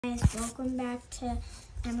Guys, welcome back to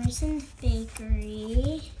Emerson's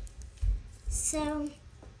Bakery. So,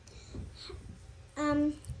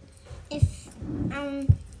 I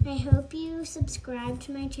hope you subscribe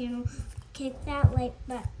to my channel, click that like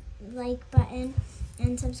button,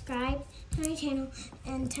 and subscribe to my channel,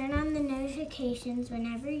 and turn on the notifications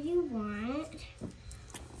whenever you want,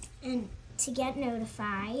 and to get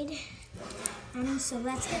notified. So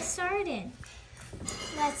let's get started.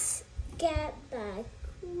 Let's get the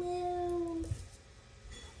glue.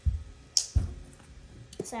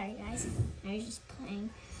 Sorry guys, I was just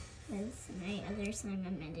playing with my other slime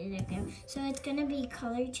a minute ago. So it's gonna be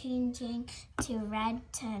color changing to red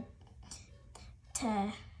to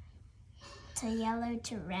yellow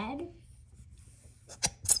to red.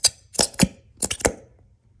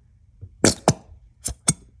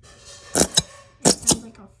 It sounds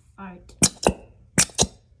like a fart.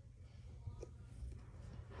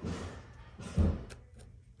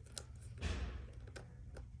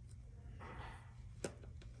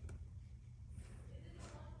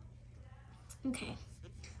 Okay,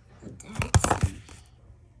 that's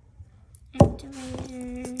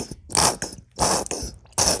activator.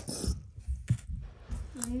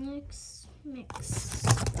 Next, mix.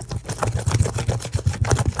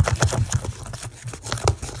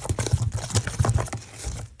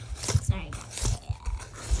 Sorry guys.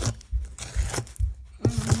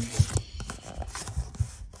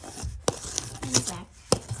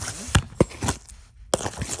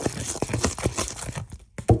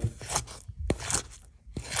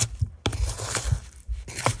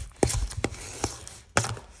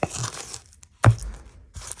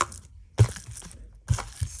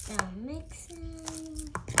 Mixing.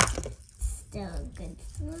 Still good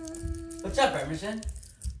slime. What's up, Emerson?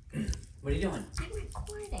 What are you doing? I'm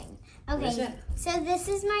recording. Okay, so this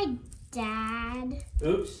is my dad.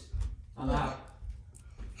 Oops. I'm out.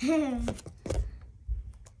 He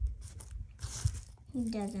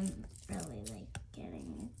doesn't really like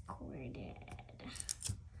getting recorded.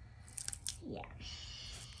 Yeah.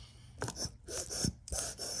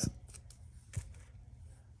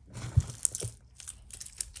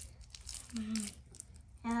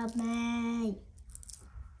 Help me.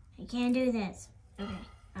 I can't do this. Okay,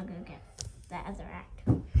 I'll go get the other act.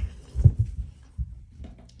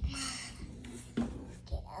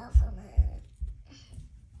 Get off of me.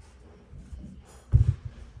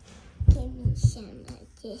 Give me some of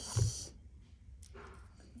this.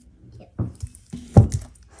 Yep.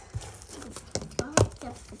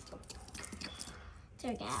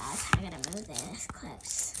 Sorry guys, I gotta move this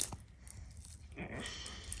close.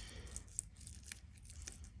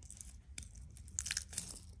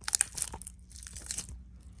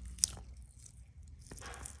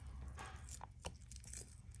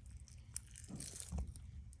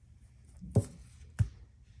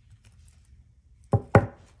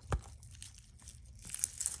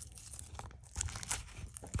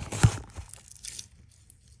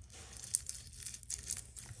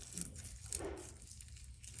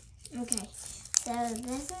 Okay, so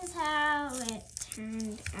this is how it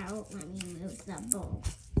turned out. Let me move the bowl.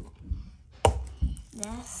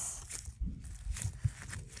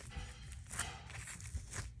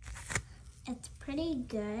 It's pretty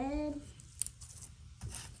good.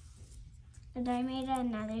 And I made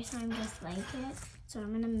another slime just like it. So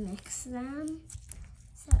I'm gonna mix them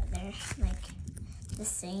so they're like the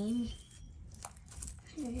same.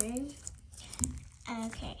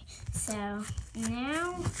 Okay, so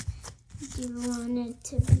now do you want it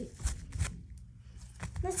to be,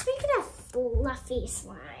 let's make it a fluffy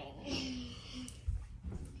slime.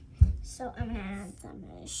 So I'm gonna add some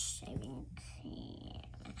shaving cream.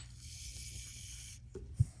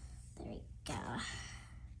 There we go.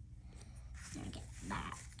 Now get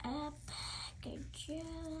that up. Good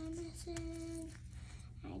job, Emerson.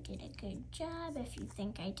 I did a good job. If you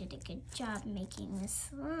think I did a good job making the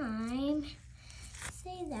slime,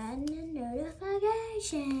 say that in the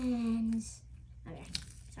notifications. Okay,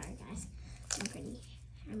 sorry guys.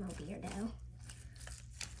 I'm a weirdo.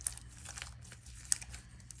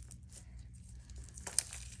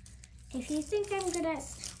 If you think I'm good at,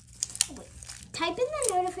 type in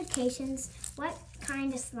the notifications, what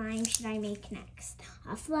kind of slime should I make next?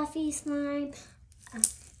 A fluffy slime,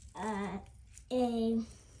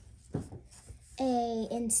 a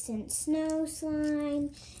instant snow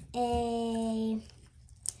slime, a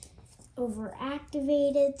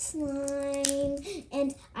overactivated slime,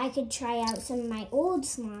 and I could try out some of my old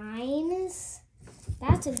slimes.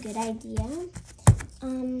 That's a good idea.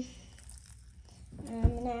 I'm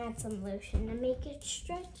gonna add some lotion to make it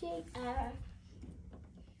stretchy.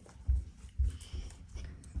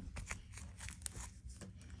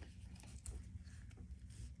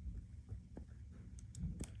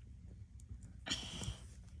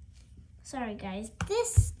 sorry guys,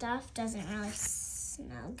 this stuff doesn't really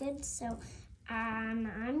smell good, so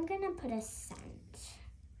I'm gonna put a scent.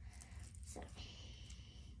 So,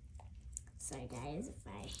 sorry guys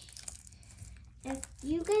if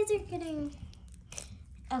you guys are getting,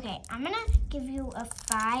 okay, I'm gonna give you a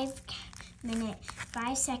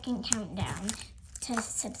 5-second countdown to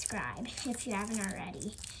subscribe if you haven't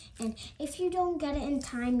already. And if you don't get it in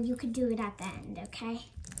time, you could do it at the end, okay?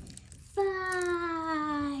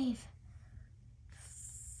 5,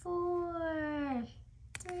 4,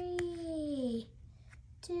 3,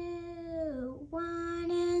 2,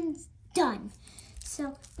 1, and done.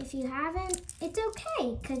 So if you haven't, it's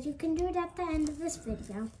okay, because you can do it at the end of this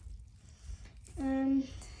video.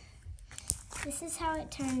 This is how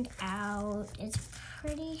it turned out. It's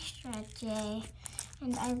pretty stretchy,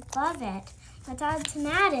 and I love it. Let's add some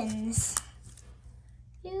add-ins.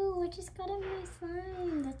 Ew, I just got in my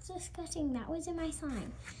slime. That's disgusting. That was in my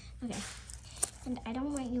slime. Okay, and I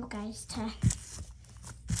don't want you guys to...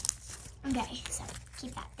 Okay, so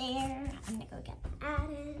keep that there. I'm gonna go get the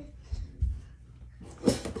add-in.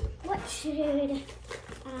 What should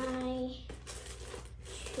I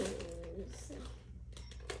choose?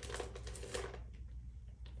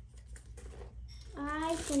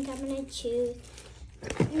 I think I'm gonna choose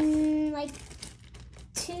like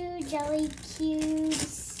 2 jelly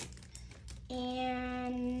cubes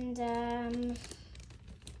and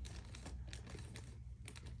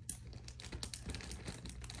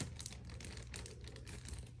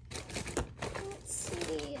let's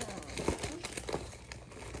see.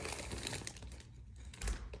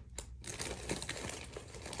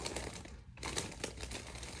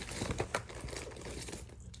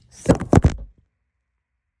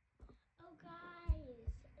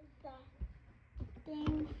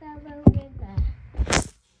 Thing fell over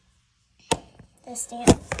the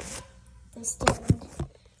stand. The stand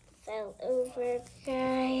fell over,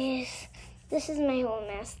 guys. This is my whole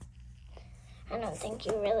mess. I don't think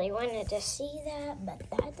you really wanted to see that, but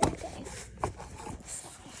that's okay. So,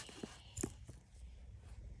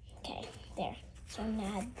 okay, there. So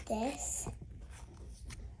now this,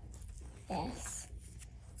 and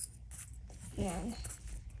then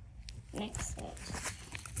mix it.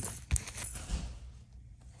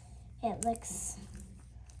 It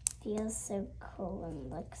feels so cool and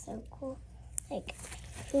looks so cool. Like,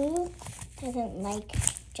 who doesn't like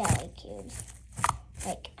jelly cubes?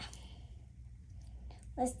 Like,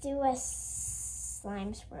 let's do a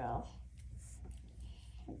slime swirl.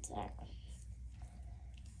 One sec.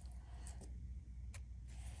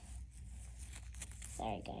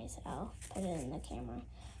 Sorry guys, I'll put it in the camera.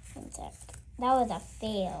 One sec. That was a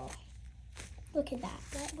fail. Look at that.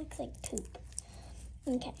 That looks like poop.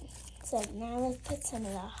 Okay, so now let's put some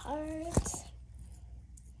of the hearts.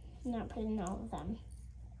 I'm not putting all of them.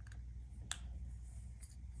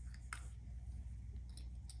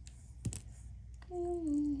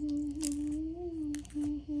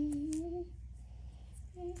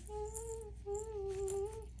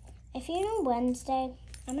 If you know Wednesday,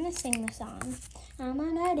 I'm gonna sing the song. I'm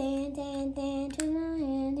gonna dance to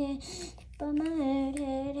my dance, but my head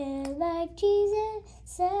like Jesus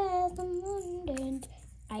says I'm wondering.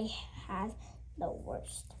 I have the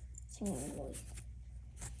worst singing voice,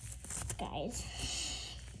 guys.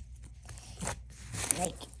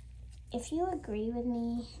 Like, if you agree with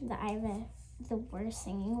me that I have the worst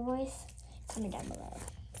singing voice, comment down below.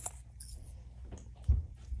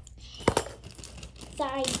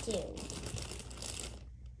 I do.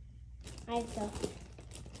 I have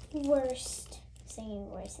the worst singing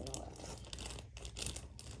voice in the world.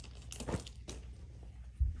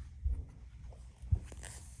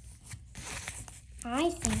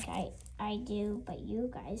 I think I do, but you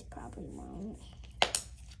guys probably won't.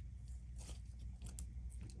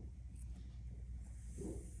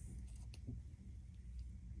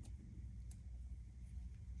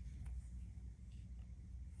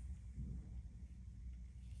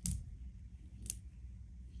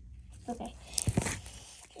 Okay,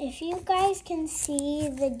 if you guys can see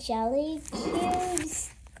the jelly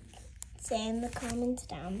cubes, say in the comments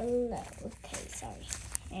down below. Okay, sorry,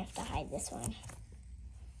 I have to hide this one.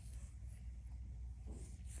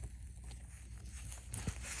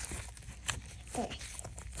 Okay,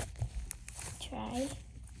 try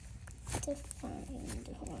to find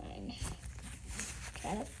one.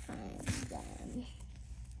 Try to find them.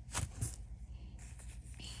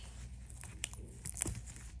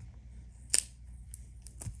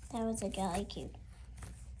 That was a jelly cube.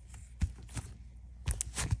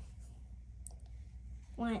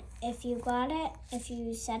 One, if you got it, if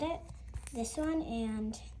you said it, this one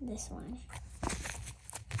and this one.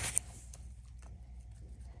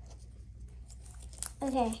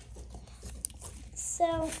 Okay.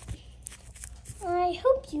 So, I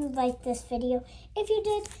hope you liked this video. If you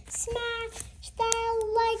did, smash that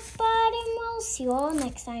like button. We'll see you all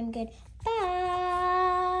next time. Goodbye.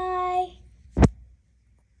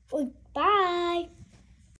 Goodbye.